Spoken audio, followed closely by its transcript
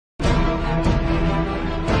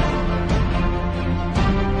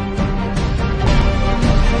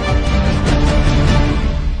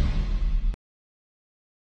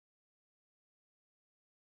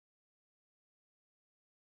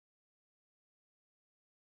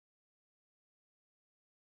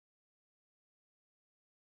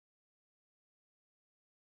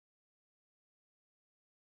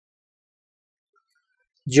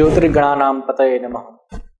ज्योतिर्गणानां पतये नमः।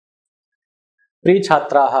 प्रिय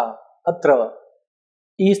छात्राः, अत्र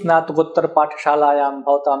ई-स्नातकोत्तर पाठशालायां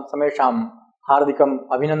भवतां समेषां हार्दिकम्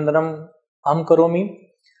अभिनन्दनम् अहं करोमि।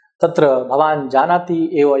 तत्र भवान्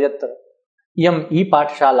जानाति एव यत् इयम्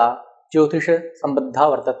ई-पाठशाला ज्योतिष सम्बद्धा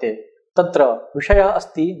वर्तते। तत्र विषयः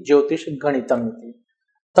अस्ति ज्योतिषगणितम् इति।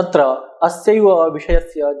 तत्र अस्यैव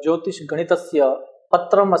विषयस्य ज्योतिषगणितस्य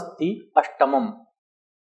पत्रम् अस्ति अष्टमम्,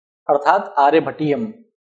 अर्थात् आर्यभटीयम्।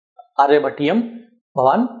 आर्यभटीयम्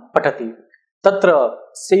भवान् पठति। तत्र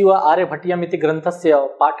सैव आर्यभटीयम् इति ग्रन्थस्य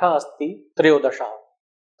पाठः अस्ति 13।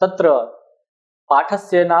 तत्र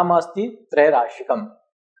पाठस्य नाम अस्ति त्रैराशिकम्।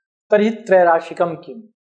 तर्हि त्रैराशिकं किं?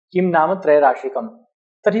 किं नाम त्रैराशिकं?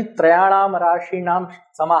 तर्हि त्रयाणां राशीणां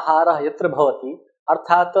समाहारः यत्र भवति,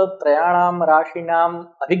 अर्थात् त्रयाणां राशीणाम्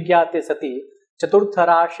अभिज्ञाते सति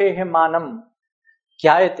चतुर्थराशेः मानं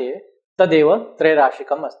ज्ञायते, तदेव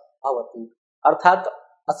त्रैराशिकं भवति। अर्थात्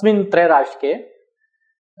अस्मिन् त्रैराशिके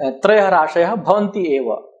त्रयः राशयः भवन्ति एव।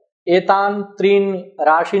 एतान् त्रीन्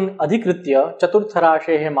राशीन् अधिकृत्य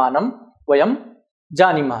चतुर्थराशेः मानं वयं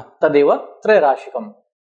जानीमः, तदेव त्रैराशिकम्।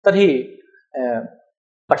 तर्हि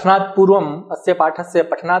पठनात् पूर्वम्, अस्य पाठस्य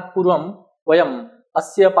पठनात् पूर्वं वयम्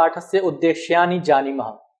अस्य पाठस्य उद्देश्यानि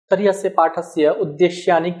जानीमः। तर्हि अस्य पाठस्य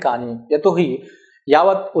उद्देश्यानि कानि? यतोहि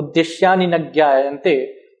यावत् उद्देश्यानि न ज्ञायन्ते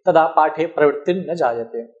तदा पाठे प्रवृत्तिर्न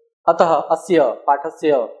जायते। अतः अस्य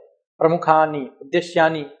पाठस्य प्रमुखानि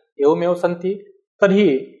उद्देश्यानि एवमेव सन्ति।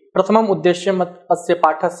 तर्हि प्रथमम् उद्देश्यम् अस्य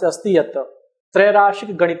पाठस्य अस्ति यत्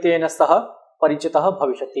त्रैराशिकगणितेन सह परिचितः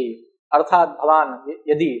भविष्यति। अर्थात् भवान्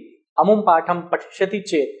यदि अमुं पाठं पठिष्यति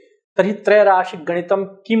चेत् तर्हि त्रैराशिकगणितं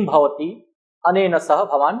किं भवति, अनेन सह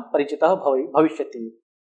भवान् परिचितः भविष्यति।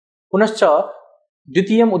 पुनश्च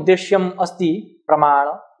द्वितीयम् उद्देश्यम् अस्ति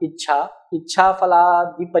प्रमाण, इच्छा,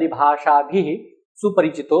 इच्छाफलादिपरिभाषाभिः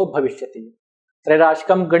सुपरिचितो भविष्यति।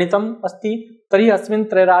 त्रैराशिकं गणितम् अस्ति, तर्हि अस्मिन्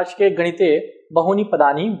त्रैराशिके गणिते बहूनि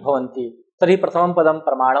पदानि भवन्ति। तर्हि प्रथमं पदं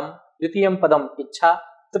प्रमाणं, द्वितीयं पदम् इच्छा,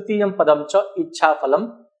 तृतीयं पदं च इच्छाफलम्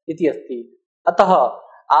इति अस्ति। अतः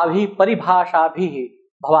आभिः परिभाषाभिः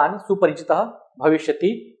भवान् सुपरिचितः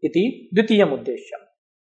भविष्यति इति द्वितीयम् उद्देश्यम्।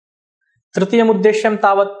 तृतीयम् उद्देश्यं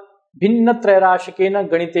तावत् भिन्नत्रैराशिकेन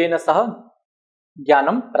गणितेन सह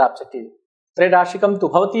ज्ञानं प्राप्स्यति। त्रैराशिकं तु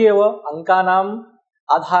भवति एव, अङ्कानाम्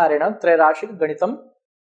आधारेण त्रैराशिकगणितं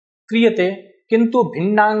क्रियते, किन्तु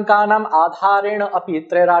भिन्नाङ्कानाम् आधारेण अपि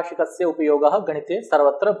त्रैराशिकस्य उपयोगः गणिते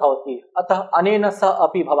सर्वत्र भवति। अतः अनेन सह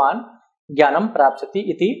अपि भवान् ज्ञानं प्राप्स्यति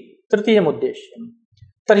इति तृतीयम् उद्देश्यम्।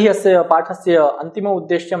 तर्हि अस्य पाठस्य अन्तिमम्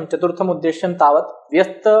उद्देश्यं, चतुर्थम् उद्देश्यं तावत्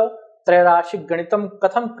व्यस्तत्रैराशिकगणितं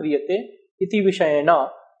कथं क्रियते इति विषयेण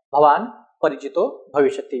भवान् परिचितो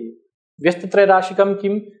भविष्यति। व्यस्तत्रैराशिकं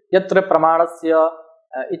किं? यत्र प्रमाणस्य,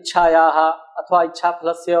 इच्छायाः अथवा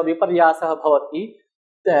इच्छाफलस्य विपर्यासः भवति,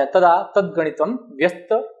 तदा तद्गणितं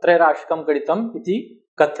व्यस्तत्रैराशिकं गणितम् इति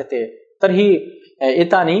कथ्यते। तर्हि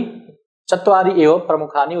एतानि चत्वारि एव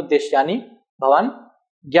प्रमुखानि उद्देश्यानि भवान्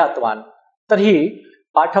ज्ञातवान्। तर्हि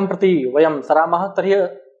पाठं प्रति वयं सरामः। तर्हि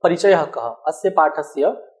परिचयः कः? अस्य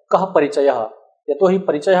पाठस्य कः परिचयः? यतोहि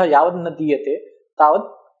परिचयः यावत् न दीयते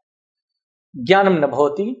तावत् ज्ञानं न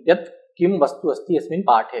भवति यत् किं वस्तु अस्ति अस्मिन्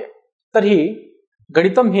पाठे। तर्हि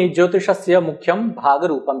गणितं हि ज्योतिषस्य मुख्यं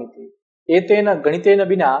भागरूपम् इति। एतेन गणितेन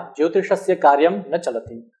विना ज्योतिषस्य कार्यं न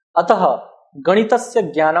चलति। अतः गणितस्य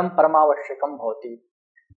ज्ञानं परमावश्यकं भवति।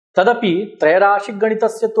 तदपि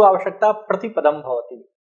त्रैराशिकगणितस्य तु आवश्यकता प्रतिपदं भवति।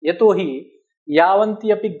 यतोहि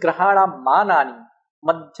यावन्ति अपि ग्रहाणां मानानि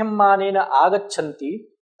मध्यममानेन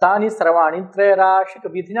आगच्छन्ति, तानि सर्वाणि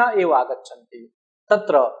त्रैराशिकविधिना एव आगच्छन्ति।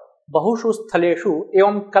 तत्र बहुषु स्थलेषु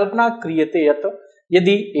एवं कल्पना क्रियते यत्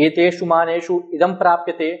यदि एतेषु मानेषु इदं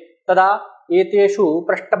प्राप्यते तदा एतेषु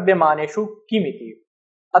प्रष्टव्यमानेषु किमिति।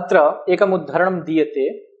 अत्र एकम् उदाहरणं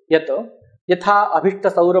दीयते यत् यथा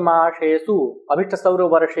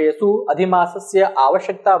अभिष्टसौरवर्षेषु अधिमासस्य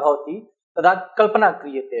आवश्यकता भवति, तदा कल्पना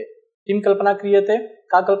क्रियते। किं कल्पना क्रियते?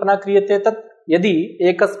 का कल्पना क्रियते? तत् यदि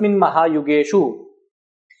एकस्मिन् महायुगेषु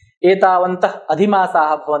एतावन्तः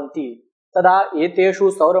अधिमासाः भवन्ति, तदा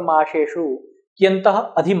एतेषु सौरमासेषु कियन्तः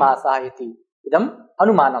अधिमासाः इति इदम्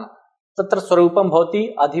अनुमानं। तत्र स्वरूपं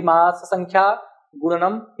भवति अधिमाससंख्या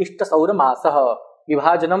गुणनम् इष्टसौरमासः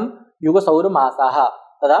विभाजनं युगसौरमासाः,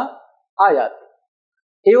 तदा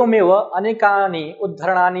आयाति। एवमेव अनेकानि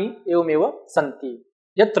उदाहरणानि एवमेव सन्ति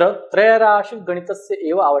यत्र त्रैराशिकगणितस्य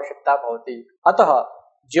एव आवश्यकता भवति। अतः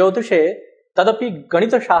ज्योतिषे तदपि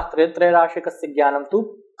गणितशास्त्रे त्रैराशिकस्य ज्ञानं तु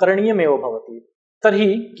करणीयमेव भवति।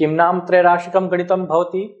 तर्हि किं नाम त्रैराशिकं गणितं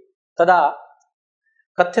भवति? तदा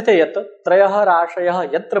कथ्यते यत् त्रयः राशयः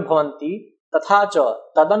यत्र भवन्ति तथा च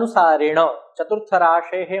तदनुसारेण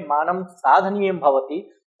चतुर्थराशेः मानं साधनीयं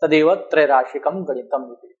भवति, तदेव त्रैराशिकं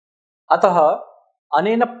गणितम् इति। अतः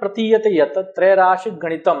अनेन प्रतीयते यत् त्रैराशिक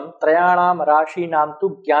गणितं त्रयाणां राशीनां तु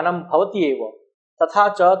ज्ञानं भवति एव, तथा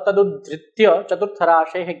च तदुद्धृत्य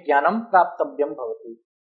चतुर्थराशेः ज्ञानं प्राप्तव्यं भवति।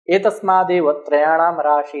 एतस्मादेव त्रयाणां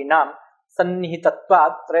राशीनां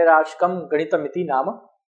सन्निहितत्वात् त्रैराशिकं गणितमिति नाम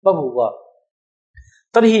बभूव।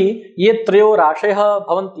 तर्हि ये त्रयो राशयः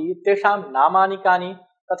भवन्ति तेषां नामानि कानि,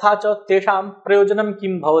 तथा च तेषां प्रयोजनं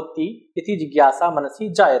किं भवति इति जिज्ञासा मनसि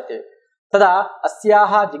जायते। तदा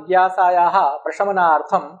अस्याः जिज्ञासायाः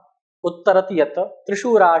प्रशमनार्थम् उत्तरति यत्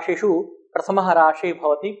त्रिषु राशिषु प्रथमः राशिः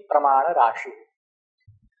भवति प्रमाणराशिः,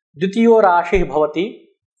 द्वितीयो राशिः भवति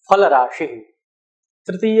फलराशिः,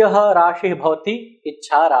 तृतीयः राशिः भवति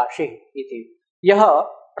इच्छाराशिः इति। यः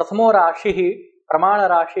प्रथमो राशिः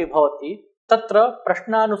प्रमाणराशिः भवति तत्र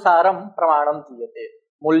प्रश्नानुसारं प्रमाणं दीयते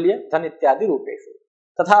मूल्य धन इत्यादि रूपेषु,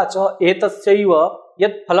 तथा च एतस्यैव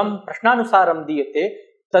यत् फलं प्रश्नानुसारं दीयते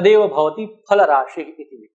तदेव भवति फलराशिः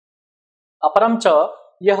इति। अपरं च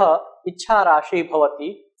यः इच्छाराशिः भवति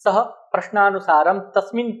सः प्रश्नानुसारं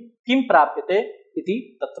तस्मिन् किं प्राप्यते इति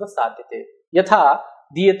तत्र साध्यते। यथा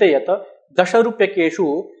दीयते यत् 10 रूप्यकेषु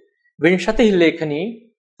 20 लेखनी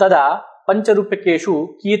तदा 5 रूप्यकेषु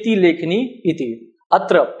कियती लेखनी इति।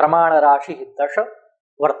 अत्र प्रमाणराशिः 10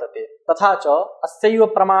 वर्तते, तथा च अस्यैव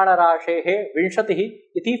प्रमाणराशेः 20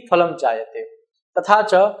 इति फलं जायते, तथा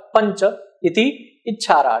च 5 इति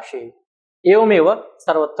इच्छाराशिः। एवमेव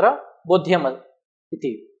सर्वत्र बोध्यम्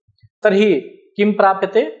इति। तर्हि किं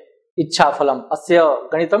प्राप्यते? इच्छाफलम्। अस्य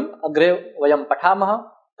गणितम् अग्रे वयं पठामः।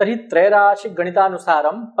 तर्हि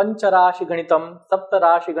त्रैराशिगणितानुसारं पञ्चराशिगणितं,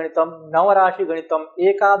 सप्तराशिगणितं, नवराशिगणितं,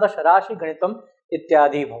 एकादशराशिगणितम्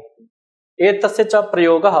इत्यादि भवति। एतस्य च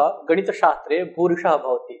प्रयोगः गणितशास्त्रे भूरिशः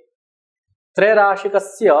भवति।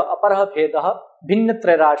 त्रैराशिकस्य अपरः भेदः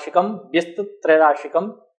भिन्नत्रैराशिकं,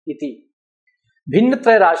 व्यस्तत्रैराशिकम् इति।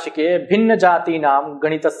 भिन्नत्रैराशिके भिन्नजातीनां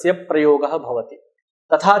गणितस्य प्रयोगः भवति,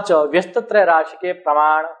 तथा च व्यस्तत्रैराशिके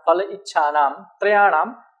प्रमाण फल इच्छानां त्रयाणां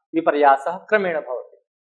विपर्यासः क्रमेण भवति।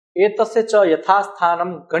 एतस्य च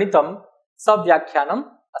यथास्थानं गणितं सव्याख्यानम्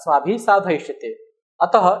अस्माभिः साधयिष्यते।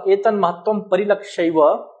 अतः एतन्महत्त्वं परिलक्ष्यैव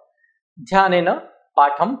ध्यानेन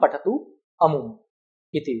पाठं पठतु अमुम्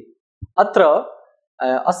इति। अत्र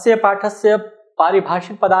अस्य पाठस्य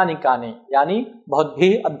पारिभाषिक पदानि कानि यानि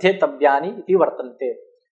भवद्भिः अध्येतव्यानि इति वर्तन्ते।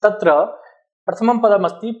 तत्र प्रथमं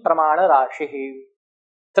पदमस्ति प्रमाणराशिः।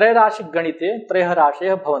 त्रैराशिक गणिते त्रयः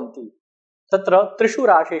राशयः भवन्ति। तत्र त्रिषु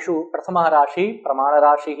राशिषु प्रथमः राशिः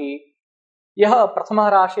प्रमाणराशिः। यः प्रथमः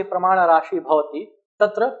राशिः प्रमाणराशिः भवति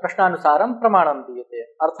तत्र प्रश्नानुसारं प्रमाणं दीयते,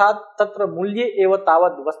 अर्थात् तत्र मूल्ये एव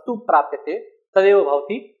तावद् वस्तु प्राप्यते तदेव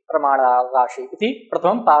भवति प्रमाणराशिः इति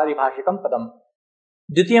प्रथमं पारिभाषिकं पदम्।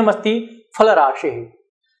 द्वितीयमस्ति फलराशिः।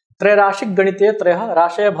 त्रैराशिक गणिते त्रयः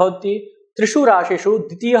राशयः भवन्ति। त्रिषु राशिषु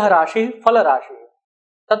द्वितीयः राशिः फलराशिः।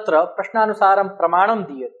 तत्र प्रश्नानुसारं प्रमाणं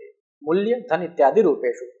दीयते मूल्य धन इत्यादि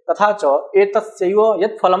रूपेषु, तथा च एतस्यैव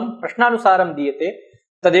यत् फलं प्रश्नानुसारं दीयते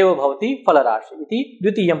तदेव भवति फलराशि इति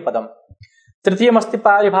द्वितीयं पदम्। तृतीयमस्ति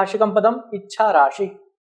पारिभाषिकं पदम् इच्छाराशिः।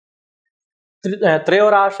 त्रयो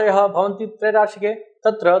राशयः भवन्ति त्रैराशिके।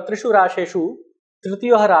 तत्र त्रिषु राशिषु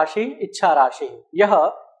तृतीयः राशिः इच्छाराशिः। यः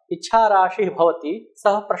इच्छाराशिः भवति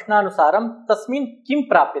सः प्रश्नानुसारं तस्मिन् किं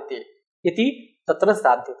प्राप्यते इति तत्र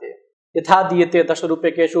साध्यते। यथा दीयते 10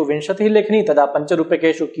 रूप्यकेषु 20 लेखनी तदा 5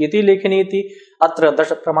 रूप्यकेषु कियती लेखनी इति। अत्र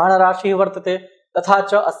 10 प्रमाणराशिः वर्तते, तथा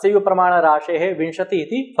च अस्यैव प्रमाणराशेः 20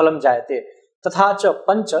 इति फलं जायते, तथा च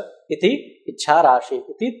 5 इति इच्छाराशिः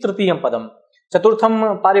इति तृतीयं पदम्। चतुर्थं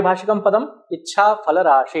पारिभाषिकं पदम्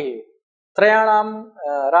इच्छाफलराशिः। त्रयाणां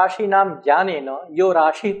राशीनां ज्ञानेन यो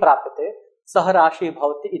राशिः प्राप्यते सः राशिः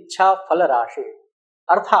भवति इच्छाफलराशिः।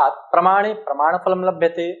 अर्थात् प्रमाणे प्रमाणफलं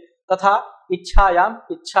लभ्यते तथा इच्छायाम्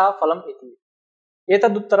इच्छाफलम् इति।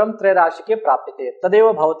 एतदुत्तरं त्रैराशिके प्राप्यते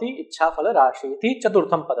तदेव भवति इच्छाफलराशिः इति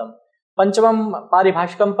चतुर्थं पदम्। पञ्चमं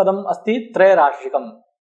पारिभाषिकं पदम् अस्ति त्रैराशिकम्।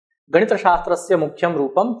 गणितशास्त्रस्य मुख्यं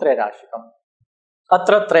रूपं त्रैराशिकम्।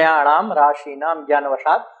 अत्र त्रयाणां राशीनां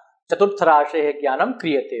ज्ञानवशात् चतुर्थराशेः ज्ञानं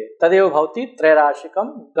क्रियते तदेव भवति त्रैराशिकं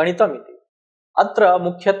गणितम् इति। अत्र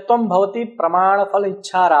मुख्यत्वं भवति प्रमाणफल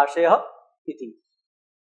इच्छाराशयः इति।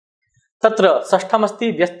 तत्र षष्ठमस्ति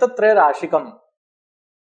व्यस्तत्रैराशिकम्।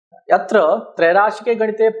 यत्र त्रैराशिके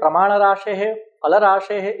गणिते प्रमाणराशेः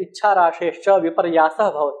फलराशेः इच्छाराशेश्च विपर्यासः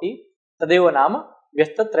भवति तदेव नाम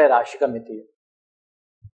व्यस्तत्रैराशिकम् इति।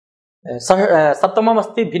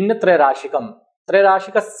 सप्तममस्ति भिन्नत्रैराशिकम्।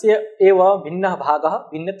 त्रैराशिकस्य एव भिन्नः भागः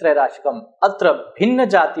भिन्नत्रैराशिकम्। अत्र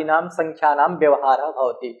भिन्नजातीनां संख्यानां व्यवहारः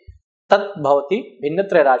भवति तत् भवति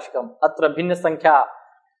भिन्नत्रैराशिकम्। अत्र भिन्नसंख्या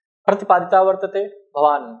प्रतिपादिता वर्तते।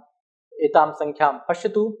 भवान् एतां संख्यां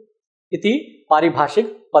पश्यतु। इति पारिभाषिक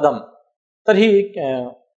पदम। तर्हि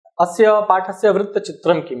अस्य पाठस्य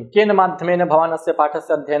वृत्तचित्रं किं, केन माध्यमेन भवान् अस्य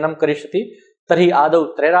पाठस्य अध्ययनं करिष्यति? तर्हि आदौ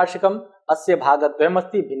त्रैराशिकम्, अस्य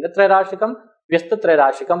भागद्वयमस्ति, भिन्नत्रैराशिकं,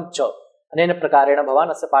 व्यस्तत्रैराशिकं च। अनेन प्रकारेण भवान्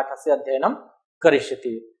अस्य पाठस्य अध्ययनं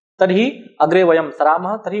करिष्यति। तर्हि अग्रे वयं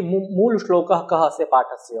सरामः। तर्हि मूल श्लोकः कः अस्य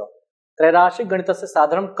पाठस्य? त्रैराशिक गणितस्य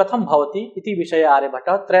साधनं कथं भवति इति विषये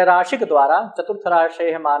आर्यभट्टः त्रैराशिक द्वारा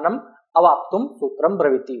चतुर्थराशेः मानम् अवाप्तुं सूत्रं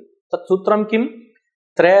ब्रवीति। तत् सूत्रं किं?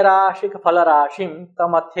 त्रैराशिक फलराशिं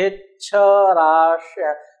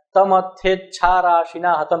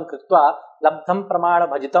तमथेच्छाराशिना हतं कृत्वा लब्धं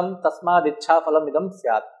प्रमाणभजितं तस्मादिच्छाफलमिदं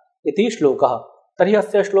स्यात् इति श्लोकः। तर्हि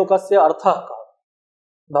अस्य श्लोकस्य अर्थः कः?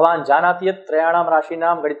 भवान् जानाति यत् त्रयाणां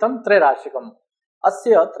राशीनां गणितं त्रैराशिकम्।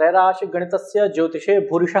 अस्य त्रैराशिक गणितस्य ज्योतिषे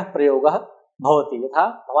भूरिशः प्रयोगः भवति। यथा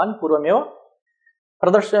भवान् पूर्वमेव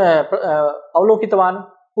अवलोकितवान्।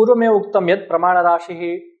 पूर्वमेव उक्तं यत् प्रमाणराशिः,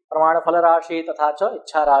 प्रमाणफलराशिः तथा च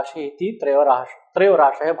इच्छाराशिः इति त्रयो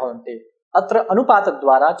राशयः भवन्ति। अत्र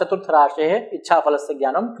अनुपातद्वारा चतुर्थराशेः इच्छाफलस्य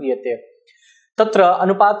ज्ञानं क्रियते। तत्र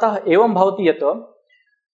अनुपातः एवं भवति यत्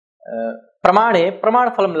प्रमाणे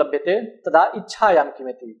प्रमाणफलं लभ्यते, तदा इच्छायां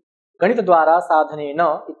किमिति। गणितद्वारा साधनेन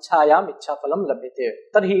इच्छायाम् इच्छाफलं लभ्यते।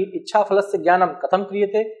 तर्हि इच्छाफलस्य ज्ञानं कथं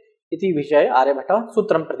क्रियते इति विषये आर्यभट्टः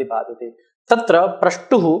सूत्रं प्रतिपादयति। तत्र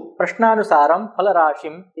प्रष्टुः प्रश्नानुसारं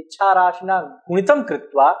फलराशिम् इच्छाराशिना गुणितं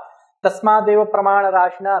कृत्वा तस्मादेव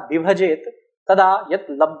प्रमाणराशिना विभजेत्, तदा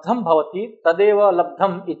यत् लब्धं भवति तदेव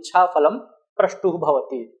लब्धम् इच्छाफलं प्रष्टुः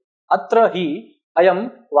भवति। अत्र हि अयं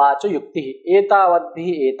वाचयुक्तिः। एतावद्भिः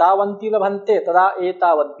एतावन्ति लभन्ते, तदा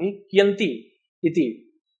एतावद्भिः कियन्ति इति।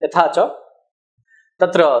 यथा च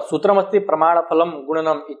तत्र सूत्रमस्ति प्रमाणफलं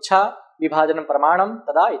गुणनम् इच्छा विभाजनं प्रमाणं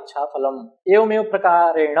तदा इच्छाफलम्। एवमेव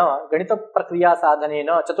प्रकारेण गणितप्रक्रिया साधनेन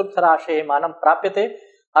चतुर्थराशेः मानं प्राप्यते,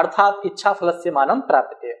 अर्थात् इच्छाफलस्य मानं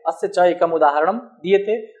प्राप्यते। अस्य च एकम् उदाहरणं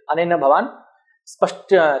दीयते, अनेन भवान्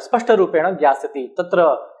स्पष्टरूपेण ज्ञास्यति। तत्र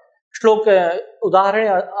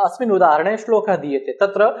अस्मिन् उदाहरणे श्लोकः दीयते।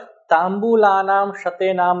 तत्र ताम्बूलानां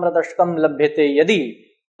शतेनाम्रदशकं लभ्यते यदि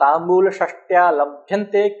ताम्बूलषष्ट्या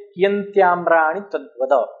लभ्यन्ते कियन्त्याम्राणि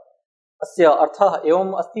तद्वद। अस्य अर्थः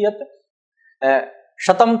एवम् अस्ति यत्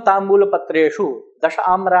 100 ताम्बूलपत्रेषु 10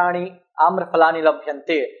 आम्रफलानि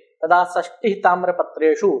लभ्यन्ते, तदा 60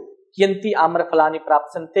 ताम्रपत्रेषु कियन्ति आम्रफलानि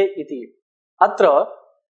प्राप्स्यन्ते इति। अत्र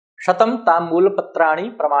 100 ताम्बूलपत्राणि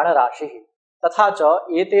प्रमाणराशिः, तथा च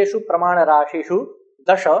एतेषु प्रमाणराशिषु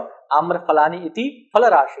 10 आम्रफलानि इति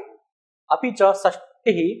फलराशिः, अपि च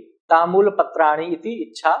 60 ताम्बूलपत्राणि इति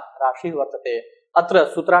इच्छा राशिः वर्तते। अत्र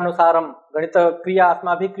सूत्रानुसारं गणितक्रिया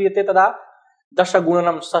अस्माभिः क्रियते, तदा 10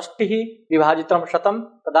 गुणनं 60 विभाजितं 100,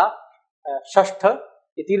 तदा 60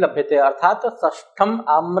 इति लभ्यते, अर्थात् 60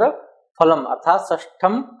 आम्रफलम्, अर्थात्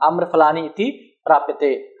 60 आम्रफलानि इति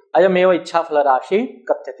प्राप्यते। अयमेव इच्छाफलराशिः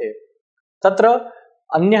कथ्यते। तत्र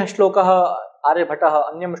अन्यः श्लोकः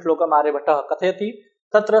अन्यं श्लोकम् आर्यभट्टः कथयति।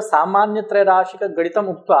 तत्र सामान्यत्रैराशिकगणितम्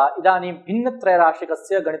उक्त्वा इदानीं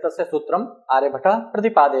भिन्नत्रैराशिकस्य गणितस्य सूत्रम् आर्यभट्टः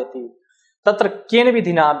प्रतिपादयति। तत्र केन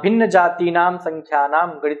विधिना भिन्नजातीनां संख्यानां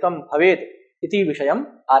गणितं भवेत् इति विषयम्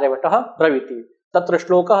आर्यभट्टः ब्रवीति। तत्र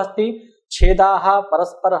श्लोकः अस्ति, छेदाः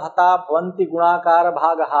परस्परहता भवन्ति गुणाकार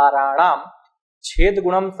भागहाराणां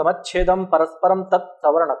छेदगुणं समच्छेदं परस्परं तत्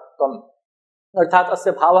सवर्णत्वम्। अर्थात्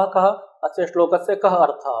अस्य भावः कः, अस्य श्लोकस्य कः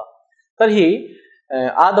अर्थः? तर्हि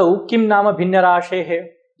आदौ किं नाम भिन्नराशेः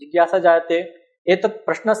जिज्ञासा जायते। एतत्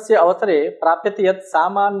प्रश्नस्य अवसरे प्राप्यते यत्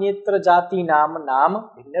सामान्येतर जातीनां नाम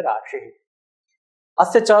भिन्नराशिः।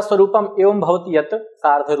 अस्य च स्वरूपम् एवं भवति यत्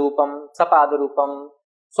सार्धरूपं, सपादरूपं,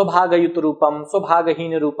 स्वभागयुतरूपं,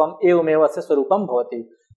 स्वभागहीनरूपम् एवमेव अस्य स्वरूपं भवति।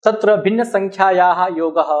 तत्र भिन्नसंख्यायाः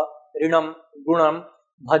योगः, ऋणं, गुणं,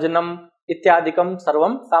 भजनम् इत्यादिकं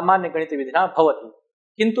सर्वं सामान्यगणितविधिना भवति,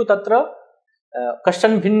 किन्तु तत्र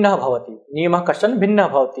कश्चन भिन्नः भवति, नियमः कश्चन भिन्नः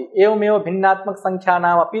भवति। एवमेव भिन्नात्मक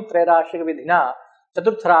संख्यानामपि त्रैराशिकविधिना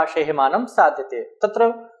चतुर्थराशेः मानं साध्यते। तत्र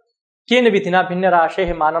केन विधिना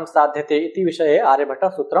भिन्नराशेः मानं साध्यते इति विषये आर्यभट्टः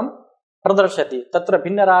सूत्रं प्रदर्शयति। तत्र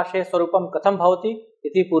भिन्नराशेः स्वरूपं कथं भवति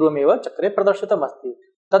इति पूर्वमेव चक्रे प्रदर्शितमस्ति।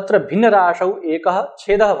 तत्र भिन्नराशौ एकः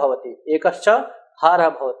छेदः भवति, एकश्च हारः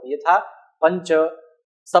भवति। यथा 5,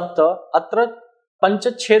 7 अत्र 5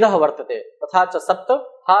 छेदः वर्तते, तथा च 7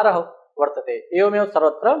 हारः वर्तते। एवमेव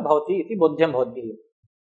सर्वत्र भवति इति बोध्यं भवद्भिः।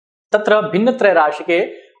 तत्र भिन्नत्रैराशिके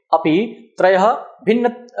अपि त्रयः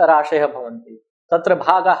भिन्नराशयः भवन्ति। तत्र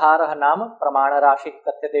भागहारः नाम प्रमाणराशिः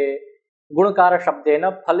कथ्यते। गुणकारशब्देन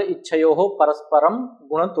फल इच्छयोः परस्परं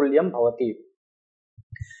गुणतुल्यं भवति।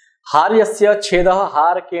 हार्यस्य छेदः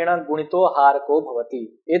हारकेण गुणितो हारको भवति।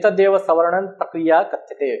 एतदेव सवर्णन प्रक्रिया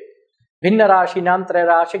कथ्यते। भिन्न राशीनां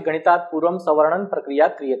त्रैराशिक गणितात् पूर्वं सवर्णन प्रक्रिया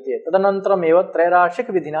क्रियते तदनन्तरमेव त्रैराशिक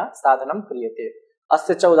विधिना साधनं क्रियते।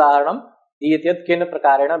 अस्य च उदाहरणं दीयते यत् केन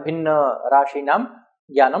प्रकारेण भिन्न राशीनां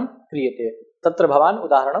ज्ञानं क्रियते। तत्र भवान्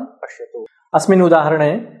उदाहरणं पश्यतु। अस्मिन्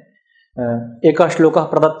उदाहरणे एकः श्लोकः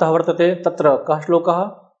प्रदत्तः वर्तते। तत्र कः श्लोकः?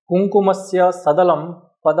 कुङ्कुमस्य सदलं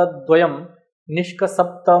पदद्वयं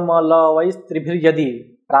निष्कसप्तमलवैस्त्रिभिर्यदि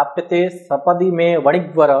प्राप्यते सपदि मे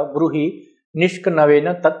वणिग्वर ब्रूहि निष्कनवेन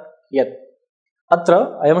तत् यत्। अत्र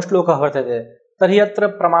अयं श्लोकः वर्तते। तर्हि अत्र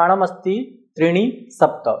प्रमाणमस्ति 3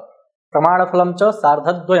 7, प्रमाणफलं च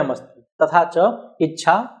सार्धद्वयमस्ति, तथा च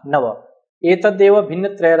इच्छा 9। एतदेव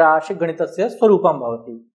भिन्नत्रैराशिकगणितस्य स्वरूपं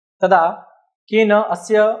भवति। तदा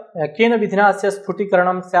केन विधिना अस्य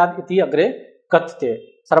स्फुटीकरणं स्यात् इति अग्रे कथ्यते।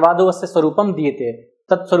 सर्वादौ अस्य स्वरूपं दीयते।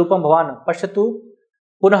 तत् स्वरूपं भवान् पश्यतु।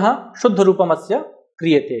 पुनः शुद्धरूपमस्य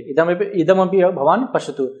क्रियते। इदमपि भवान्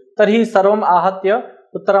पश्यतु। तर्हि सर्वम् आहत्य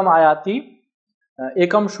उत्तरम् आयाति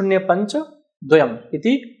 1052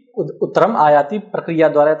 इति उत्तरम् आयाति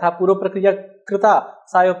प्रक्रियाद्वारा। यथा पूर्वप्रक्रिया कृता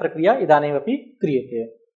सा एव प्रक्रिया इदानीमपि क्रियते।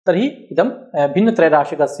 तर्हि इदं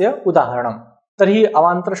भिन्नत्रैराशिकस्य उदाहरणं। तर्हि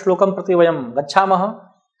अवान्तरश्लोकं प्रति वयं गच्छामः।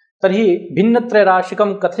 तर्हि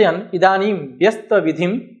भिन्नत्रैराशिकं कथयन् इदानीं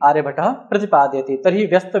व्यस्तविधिम् आर्यभट्टः प्रतिपादयति। तर्हि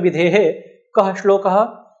व्यस्तविधेः कः श्लोकः?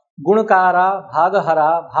 गुणकारा भागहरा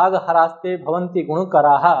भागहरास्ते भवन्ति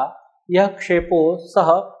गुणकराः यः क्षेपो सः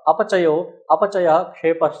अपचयो अपचयः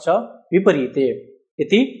क्षेपश्च विपरीते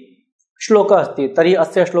इति श्लोकः अस्ति। तर्हि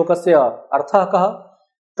अस्य श्लोकस्य अर्थः कः?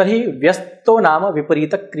 तर्हि व्यस्तो नाम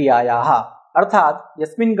विपरीतक्रियायाः, अर्थात्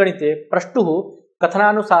यस्मिन् गणिते प्रष्टुः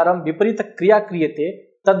कथनानुसारं विपरीतक्रिया क्रियते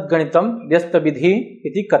तद्गणितं व्यस्तविधिः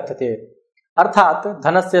इति कथ्यते। अर्थात्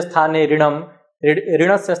धनस्य स्थाने ऋणं,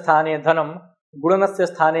 ऋणस्य स्थाने धनं, गुणनस्य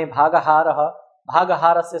स्थाने भागहारः,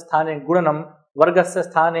 भागहारस्य स्थाने गुणनं, वर्गस्य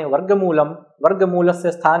स्थाने वर्गमूलं,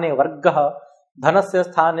 वर्गमूलस्य स्थाने वर्गः,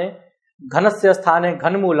 घनस्य स्थाने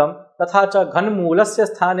घनमूलं, तथा च घनमूलस्य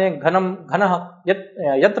स्थाने घनः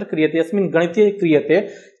यत्र क्रियते, यस्मिन् गणिते क्रियते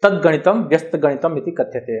तद्गणितं व्यस्तगणितम् इति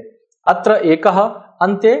कथ्यते। अत्र एकः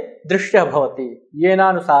अन्ते दृश्यः भवति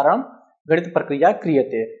येनानुसारं गणितप्रक्रिया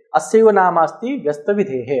क्रियते। अस्यैव नाम अस्ति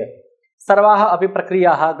व्यस्तविधेः। सर्वाः अपि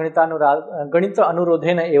प्रक्रियाः गणित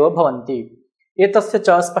अनुरोधेन एव भवन्ति। एतस्य च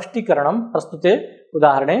स्पष्टीकरणं प्रस्तुते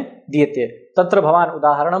उदाहरणे दीयते। तत्र भवान्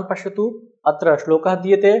उदाहरणं पश्यतु। अत्र श्लोकः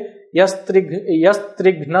दीयते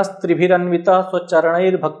यस्त्रिघ्नस्त्रिभिरन्वितः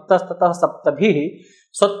स्वचरणैर्भक्तस्ततः सप्तभिः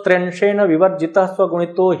स्वत्र्यंशेन विवर्जितः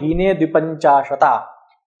स्वगुणितो हीने द्विपञ्चाशता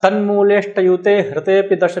तन्मूलेष्टयुते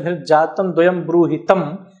हृतेऽपि दशभिर्जातं द्वयं ब्रूहि तं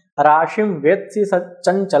राशिं वेत्सि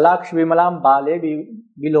चञ्चलाक्ष विमलां बाले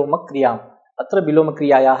विलोमक्रियाम्। अत्र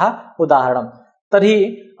विलोमक्रियायाः उदाहरणं। तर्हि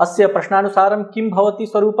अस्य प्रश्नानुसारं किं भवति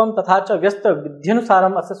स्वरूपं, तथा च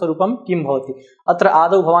व्यस्तविध्यनुसारम् अस्य स्वरूपं किं भवति। अत्र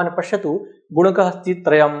आदौ भवान् पश्यतु। गुणकः अस्ति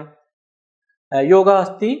 3, योगः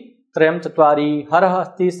अस्ति 3 4, हरः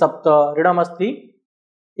अस्ति 7, ऋणमस्ति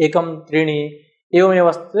 1 3, एवमेव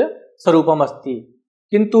अस्य स्वरूपम् अस्ति।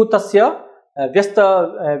 किन्तु तस्य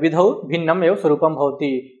व्यस्तविधौ भिन्नम् एव स्वरूपं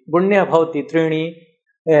भवति। गुण्यः भवति 3,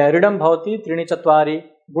 ऋणं भवति 3 4,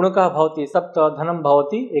 गुणकः भवति 7, धनं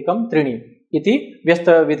भवति 1 3 इति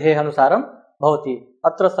व्यस्तविधेः अनुसारं भवति।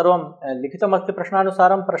 अत्र सर्वं लिखितमस्ति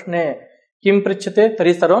प्रश्नानुसारं। प्रश्ने किं पृच्छ्यते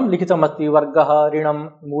तर्हि सर्वं लिखितमस्ति। वर्गः, ऋणं,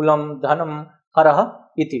 मूलं, धनं, हरः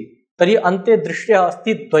इति। तर्हि अन्ते दृश्यः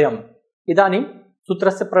अस्ति 2। इदानीं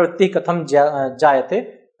सूत्रस्य प्रवृत्तिः कथं जायते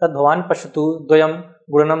तद्भवान् पश्यतु। 2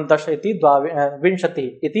 गुणनं 10 इति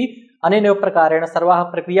 20 इति अनेनैव प्रकारेण सर्वाः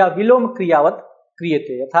प्रक्रिया विलोमक्रियावत्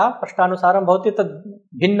क्रियते। यथा प्रश्नानुसारं भवति तद्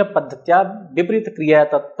भिन्नपद्धत्या विपरीतक्रियया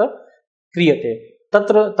तत् क्रियते।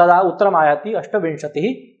 तत्र तदा उत्तरम् आयाति 28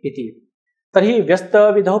 इति। तर्हि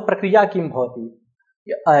व्यस्तविधौ प्रक्रिया किं भवति?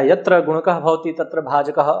 यत्र गुणकः भवति तत्र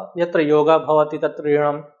भाजकः, यत्र योगः भवति तत्र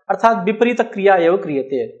ऋणम्, अर्थात् विपरीतक्रिया एव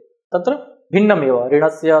क्रियते। तत्र भिन्नमेव।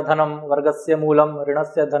 ऋणस्य धनं वर्गस्य मूलं,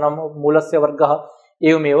 ऋणस्य धनं मूलस्य वर्गः,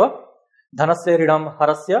 एवमेव धनस्य ऋणं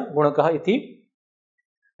हरस्य गुणकः इति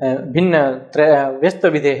भिन्न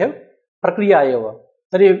व्यस्तविधेः प्रक्रिया एव।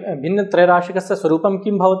 तर्हि भिन्नत्रैराशिकस्य स्वरूपं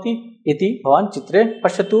किं भवति इति भवान् चित्रे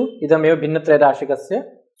पश्यतु। इदमेव भिन्नत्रैराशिकस्य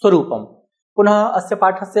स्वरूपं। पुनः अस्य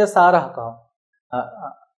पाठस्य सारः कः?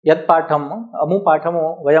 यत् पाठम् अमुपाठं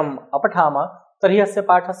वयम् अपठामः तर्हि अस्य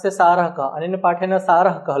पाठस्य सारः कः? अनेन पाठेन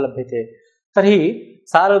सारः कः लभ्यते? तर्हि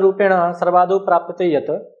साररूपेण सर्वादौ प्राप्यते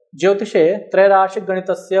यत् ज्योतिषे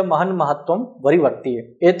त्रैराशिकगणितस्य महन् महत्त्वं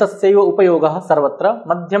वरिवर्ति। एतस्यैव उपयोगः सर्वत्र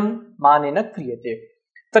मध्यममानेन क्रियते।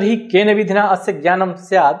 तर्हि केन विधिना अस्य ज्ञानं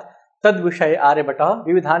स्यात् तद्विषये आर्यभट्टः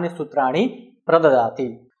विविधानि सूत्राणि प्रददाति।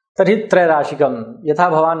 तर्हि त्रैराशिकं यथा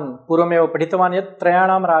भवान् पूर्वमेव पठितवान् यत्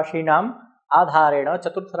त्रयाणां राशीनाम् आधारेण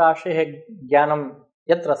चतुर्थराशेः ज्ञानं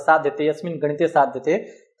यत्र साध्यते यस्मिन् गणिते साध्यते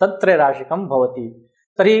तत् त्रैराशिकं भवति।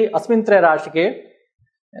 तर्हि अस्मिन् त्रैराशिके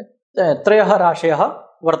त्रयः राशयः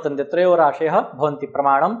वर्तन्ते, त्रयो राशयः भवन्ति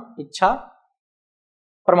प्रमाणम्, इच्छा,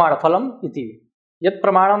 प्रमाणफलम् इति। यत्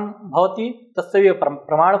प्रमाणं भवति तस्यैव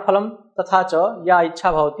प्रमाणफलं, तथा च या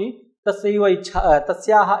इच्छा भवति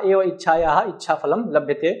तस्याः एव इच्छायाः इच्छाफलं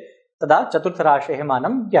लभ्यते, तदा चतुर्थराशेः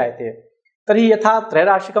मानं ज्ञायते। तर्हि यथा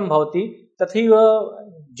त्रैराशिकं भवति तथैव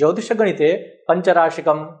ज्योतिषगणिते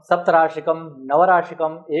पञ्चराशिकं, सप्तराशिकं,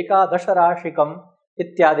 नवराशिकं, एकादशराशिकम्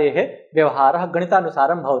इत्यादेः व्यवहारः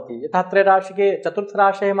गणितानुसारं भवति। यथा त्रैराशिके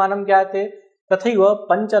चतुर्थराशेः मानं ज्ञायते तथैव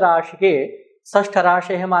पञ्चराशिके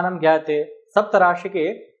षष्ठराशेः मानं ज्ञायते, सप्तराशिके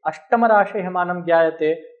अष्टमराशेः मानं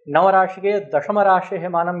ज्ञायते, नवराशिके दशमराशेः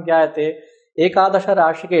मानं ज्ञायते,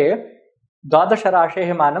 एकादशराशिके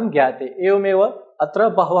द्वादशराशेः मानं ज्ञायते। एवमेव अत्र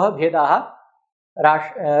बहवः भेदाः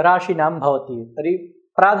राशीनां भवति। तर्हि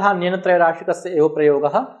प्राधान्येन त्रैराशिकस्य एव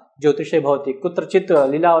प्रयोगः ज्योतिषे भवति। कुत्रचित्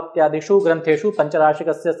लीलावत्यादिषु ग्रन्थेषु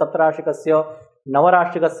पञ्चराशिकस्य, सप्तराशिकस्य,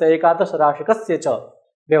 नवराशिकस्य, एकादशराशिकस्य च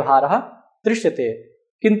व्यवहारः दृश्यते,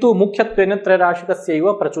 किन्तु मुख्यत्वेन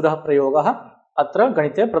त्रैराशिकस्यैव प्रचुरः प्रयोगः अत्र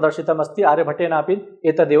गणिते प्रदर्शितमस्ति। आर्यभट्टेनापि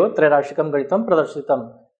एतदेव त्रैराशिकं गणितं प्रदर्शितं,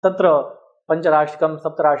 तत्र पञ्चराशिकं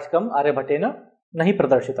सप्तराशिकम् आर्यभट्टेन न हि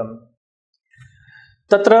प्रदर्शितं।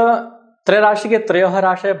 तत्र त्रैराशिके त्रयः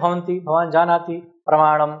राशयः भवन्ति, भवान् जानाति,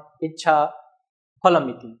 प्रमाणम्, इच्छा, फलम्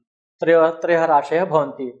इति त्रयः राशयः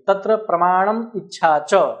भवन्ति। तत्र प्रमाणम्, इच्छा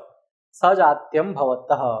च सजात्यं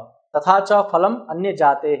भवतः, तथा च फलम्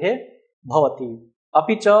अन्यजातेः भवति।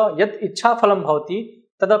 अपि च यत् इच्छाफलं भवति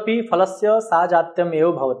तदपि फलस्य साजात्यम्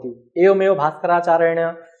एव भवति। एवमेव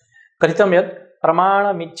भास्कराचार्येण कथितं यत्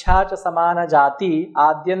प्रमाणमिच्छा च समानजाति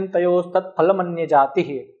आद्यन्तयोस्तत्फलमन्यजातिः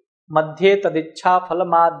मध्ये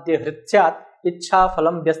तदिच्छाफलमाद्यहृत् स्यात्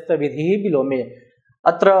इच्छाफलं व्यस्तविधिः विलोमे।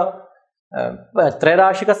 अत्र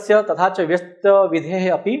त्रैराशिकस्य तथा च व्यस्तविधेः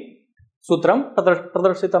अपि सूत्रं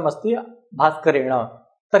प्रदर्शितमस्ति भास्करेण।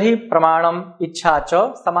 तर्हि प्रमाणम्, इच्छा च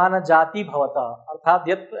समानजाति भवतः, अर्थात्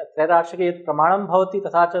यत् त्रैराशिके यत् प्रमाणं भवति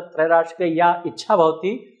तथा च त्रैराशिके या इच्छा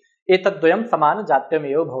भवति एतद्वयं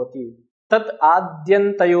समानजात्यमेव भवति। तत्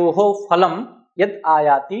आद्यन्तयोः फलं यत्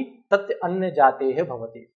आयाति तत् अन्यजातेः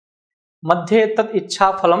भवति। मध्ये तत्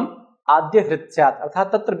इच्छाफलम् आद्यहृत् स्यात्,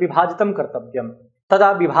 अर्थात् तत्र विभाजितं कर्तव्यं,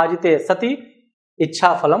 तदा विभाजिते सति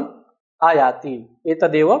इच्छाफलम् आयाति।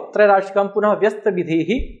 एतदेव त्रैराशिकं पुनः व्यस्तविधिः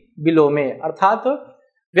विलोमे, अर्थात्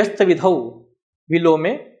व्यस्तविधौ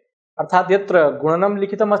विलोमे, अर्थात् यत्र गुणनं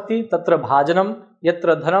लिखितमस्ति तत्र भाजनं,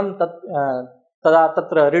 यत्र धनं तदा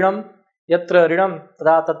तत्र ऋणं, यत्र ऋणं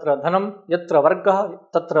तदा तत्र धनं, यत्र वर्गः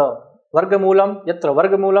तत्र वर्गमूलं, यत्र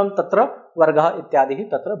वर्गमूलं तत्र वर्गः इत्यादिः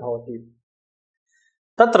तत्र भवति।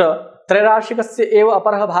 तत्र त्रैराशिकस्य एव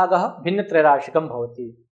अपरः भागः भिन्नत्रैराशिकं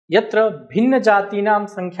भवति, यत्र भिन्नजातीनां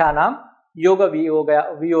संख्यानां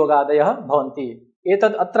योगवियोगादयः भवन्ति।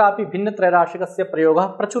 एतद् अत्रापि भिन्नत्रैराशिकस्य प्रयोगः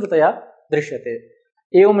प्रचुरतया दृश्यते।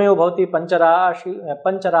 एवमेव भवति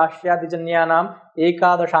पञ्चराश्यादिजन्यानाम्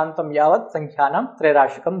एकादशान्तं यावत् संख्यानां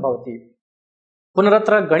त्रैराशिकं भवति।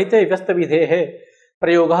 पुनरत्र गणिते व्यस्तविधेः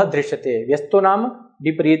प्रयोगः दृश्यते। व्यस्तो नाम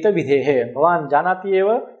विपरीतविधेः। भवान् जानाति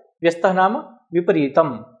एव, व्यस्तः नाम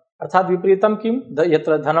विपरीतम्, अर्थात् विपरीतं किं?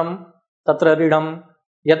 यत्र धनं तत्र ऋणं,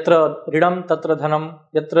 यत्र ऋणं तत्र धनं,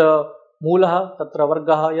 यत्र मूलः तत्र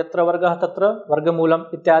वर्गः, यत्र वर्गः तत्र वर्गमूलम्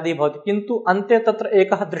इत्यादि भवति। किन्तु अन्ते तत्र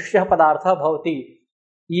एकः दृश्यः पदार्थः भवति,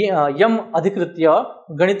 यम् अधिकृत्य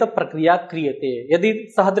गणितप्रक्रिया क्रियते। यदि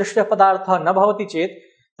सः दृश्यः पदार्थः न भवति चेत्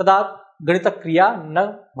तदा गणितक्रिया न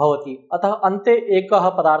भवति। अतः अन्ते एकः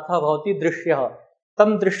पदार्थः भवति, दृश्यः।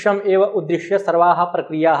 तं दृश्यम् एव उद्दिश्य सर्वाः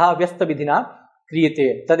प्रक्रियाः व्यस्तविधिना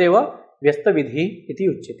क्रियते, तदेव व्यस्तविधिः इति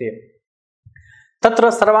उच्यते। तत्र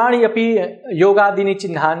सर्वाणि अपि योगादीनि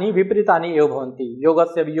चिह्नानि विपरीतानि एव भवन्ति।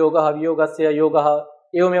 योगस्य वियोगः, वियोगस्य योगः,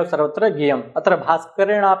 एवमेव सर्वत्र ज्ञेयम्। अत्र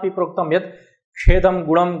भास्करेणापि प्रोक्तं यत् क्षेदं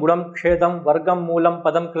गुणं, गुणं क्षेदं, वर्गं मूलं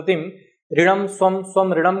पदं कृतिं, ऋणं स्वं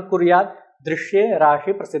स्वं ऋणं कुर्यात् दृश्ये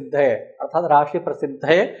राशि प्रसिद्धे, अर्थात् राशि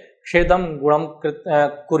प्रसिद्धे क्षेदं गुणं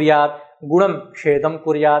कुर्यात्, गुणं क्षेदं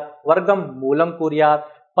कुर्यात्, वर्गं मूलं कुर्यात्,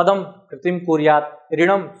 पदं कृतिं कुर्यात्,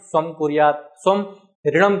 ऋणं स्वं कुर्यात्, स्वं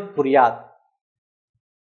ऋणं कुर्यात्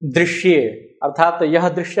दृश्ये, अर्थात् यः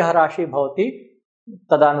दृश्यः राशि भवति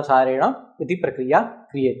तदनुसारेण इति प्रक्रिया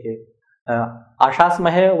क्रियते।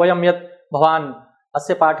 आशास्महे वयं यत् भवान्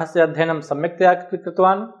अस्य पाठस्य अध्ययनं सम्यक्तया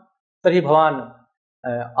कृतवान्, तर्हि भवान्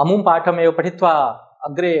अमुं पाठमेव पठित्वा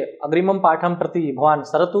अग्रिमं पाठं प्रति भवान्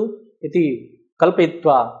सरतु इति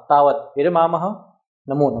कल्पयित्वा तावत् विरमामः।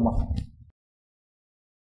 नमो नमः।